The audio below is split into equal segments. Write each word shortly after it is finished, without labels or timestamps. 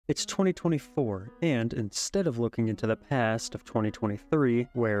It's 2024, and instead of looking into the past of 2023,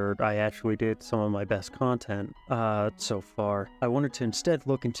 where I actually did some of my best content so far, I wanted to instead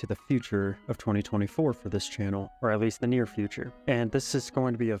look into the future of 2024 for this channel, or at least the near future. And this is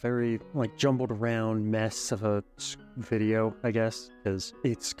going to be a very, jumbled around mess of a video, I guess, because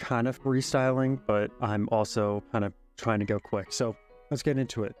it's kind of freestyling, but I'm also kind of trying to go quick. So let's get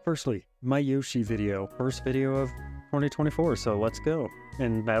into it. Firstly, my Yoshi video, first video of 2024, so let's go.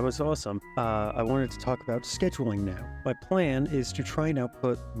 And that was awesome. I wanted to talk about scheduling now. My plan is to try and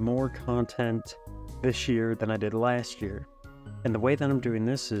output more content this year than I did last year. And the way that I'm doing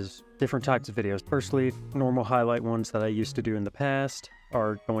this is different types of videos. Firstly, normal highlight ones that I used to do in the past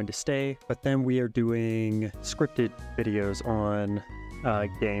are going to stay, but then we are doing scripted videos on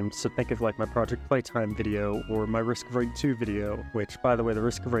games. So think of like my Project Playtime video or my Risk of Raid 2 video, which, by the way, the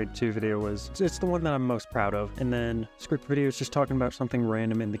Risk of Raid 2 video it's the one that I'm most proud of. And then script videos just talking about something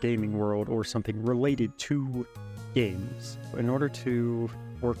random in the gaming world or something related to games. In order to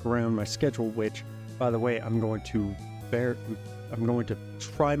work around my schedule, which, by the way, I'm going to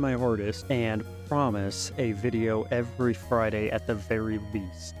try my hardest and promise a video every Friday at the very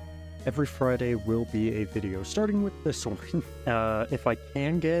least. Every Friday will be a video, starting with this one. If I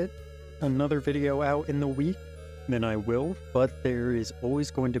can get another video out in the week, then I will, but there is always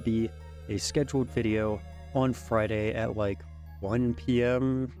going to be a scheduled video on Friday at like 1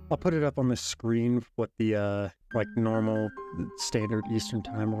 p.m. I'll put it up on the screen, what the normal standard Eastern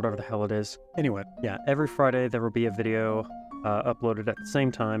time, or whatever the hell it is. Anyway, yeah, every Friday there will be a video uploaded at the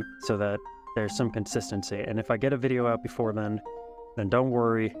same time so that there's some consistency. And if I get a video out before then don't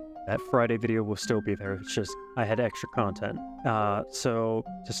worry. That Friday video will still be there. It's just I had extra content. So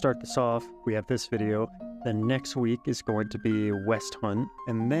to start this off, we have this video. Then next week is going to be West Hunt.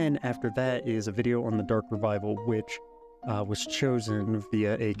 And then after that is a video on the Dark Revival, which was chosen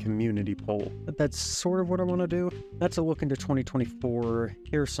via a community poll. That's sort of what I want to do. That's a look into 2024.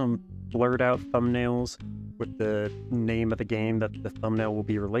 Here's some blurred out thumbnails with the name of the game that the thumbnail will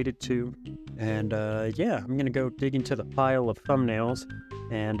be related to. And yeah, I'm gonna go dig into the pile of thumbnails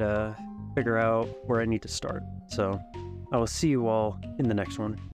and figure out where I need to start. So I will see you all in the next one.